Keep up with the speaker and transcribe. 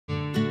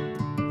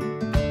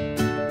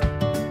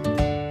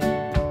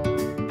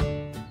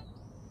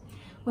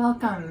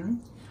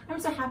Welcome. I'm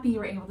so happy you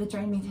were able to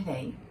join me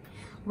today.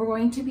 We're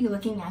going to be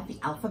looking at the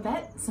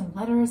alphabet, some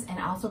letters, and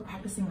also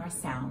practicing our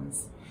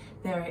sounds.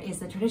 There is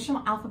the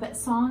traditional alphabet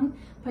song,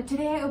 but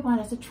today I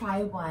want us to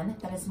try one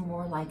that is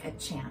more like a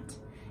chant.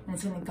 And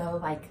it's going to go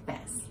like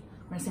this.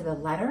 We're going to say the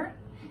letter,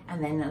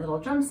 and then a little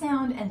drum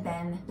sound, and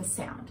then the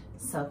sound.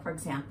 So for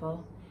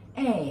example,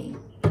 A,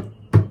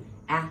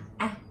 A,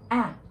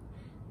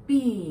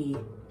 B,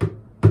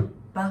 B,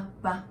 B,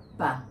 B,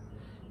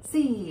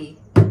 C,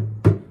 K,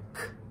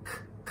 K,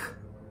 K.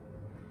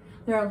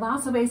 There are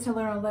lots of ways to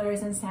learn our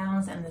letters and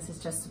sounds, and this is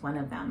just one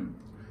of them.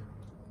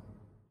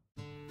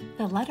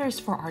 The letters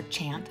for our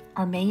chant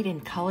are made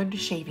in colored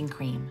shaving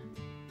cream.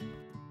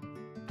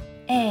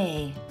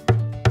 A,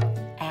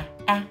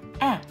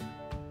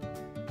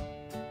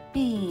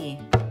 B,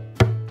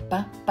 B,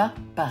 B,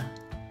 B,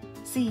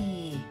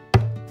 C,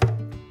 K,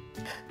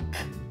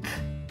 K, K,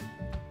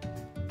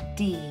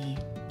 D,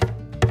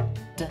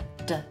 D,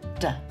 D,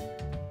 D,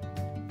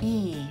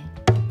 E,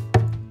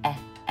 F,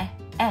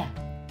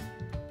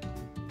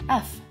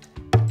 F,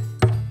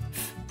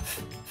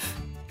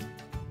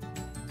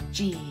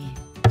 G,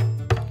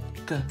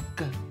 G, G,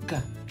 G,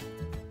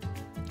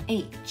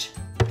 H,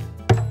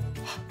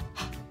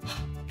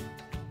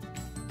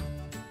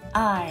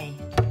 I,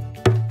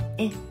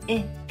 J,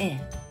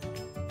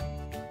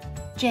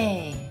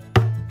 J,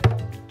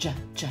 J,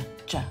 J,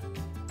 K,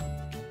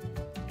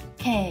 K, K,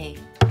 K,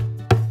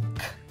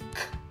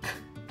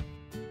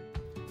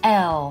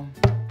 L,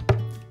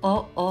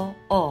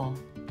 O,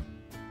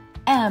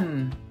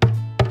 M,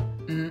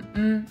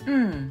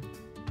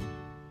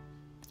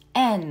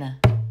 N,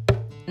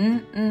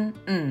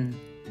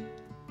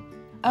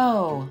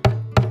 O,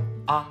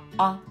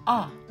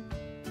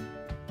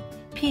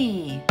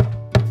 P,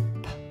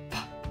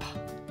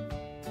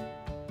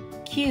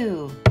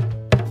 Q,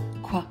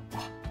 Qu,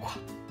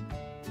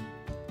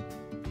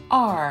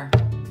 R,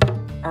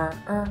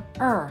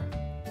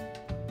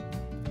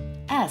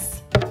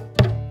 S,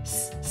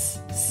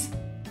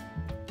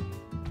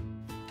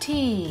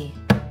 T,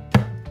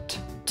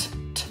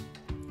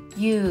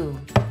 U,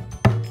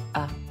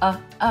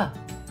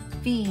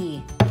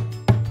 V,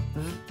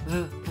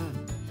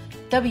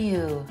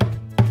 W,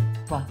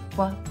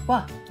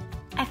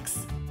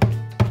 X,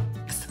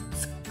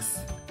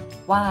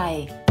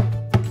 Y,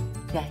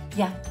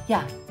 Z,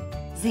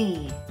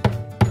 Z.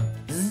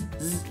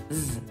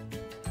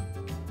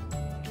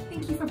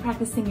 Thank you for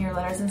practicing your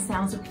letters and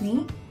sounds with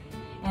me.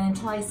 And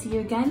until I see you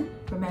again,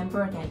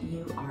 remember that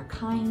you are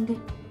kind,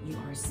 you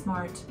are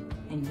smart,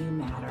 and you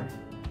matter.